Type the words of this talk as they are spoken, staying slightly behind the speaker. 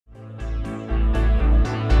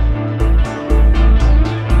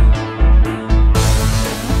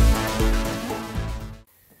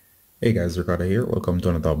Hey guys, Ricardo here. Welcome to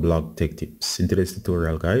another blog tech tips. In today's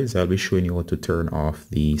tutorial, guys, I'll be showing you how to turn off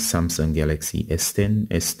the Samsung Galaxy S10,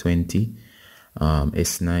 S20,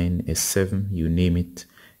 S9, S7, you name it,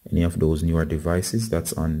 any of those newer devices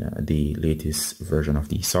that's on the latest version of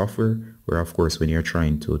the software, where of course when you're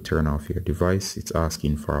trying to turn off your device, it's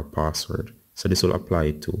asking for a password. So this will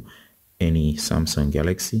apply to any Samsung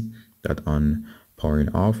Galaxy that on powering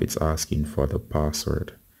off, it's asking for the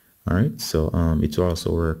password. All right, so it will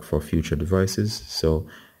also work for future devices. So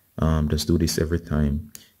just do this every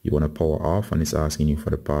time you want to power off and it's asking you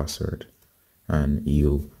for the password and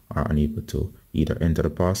you are unable to either enter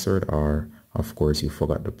the password or of course you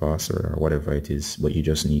forgot the password or whatever it is, but you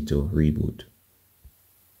just need to reboot.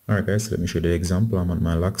 All right guys, so let me show you the example. I'm on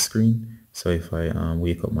my lock screen. So if I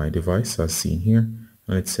wake up my device as seen here,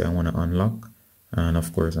 let's say I want to unlock, and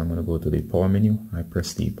of course I'm going to go to the power menu. I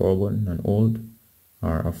press the power button and hold,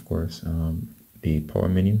 or of course the power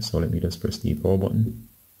menu. So let me just press the power button.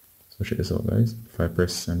 So check this out guys. If I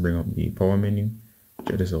press and bring up the power menu,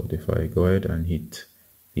 check this out. If I go ahead and hit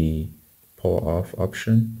the power off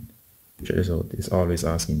option, check this out. It's always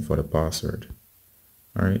asking for the password.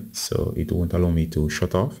 Alright, so it won't allow me to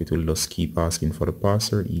shut off. It will just keep asking for the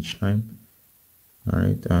password each time.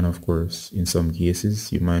 Alright, and of course in some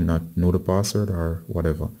cases you might not know the password or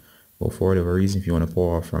whatever, but for whatever reason, if you want to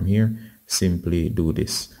power off from here, simply do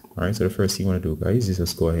this. Alright, so the first thing you want to do guys is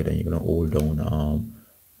just go ahead and you're going to hold down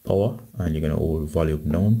power and you're going to hold volume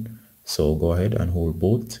down. So go ahead and hold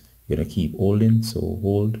both. You're going to keep holding, so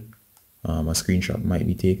hold. A screenshot might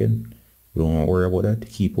be taken. Don't worry about that.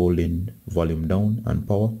 Keep holding volume down and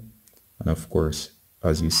power, and of course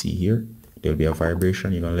as you see here there'll be a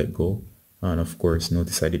vibration. You're going to let go, and of course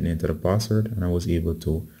notice I didn't enter the password and I was able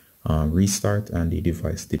to restart and the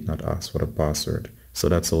device did not ask for the password. So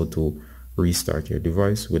that's how to restart your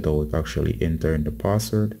device without actually entering the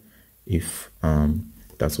password, if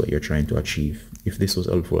that's what you're trying to achieve. If this was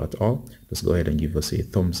helpful at all, just go ahead and give us a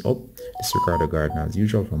thumbs up. This is Ricardo Gardner as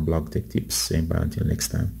usual from Blog Tech Tips, saying bye until next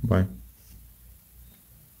time. Bye.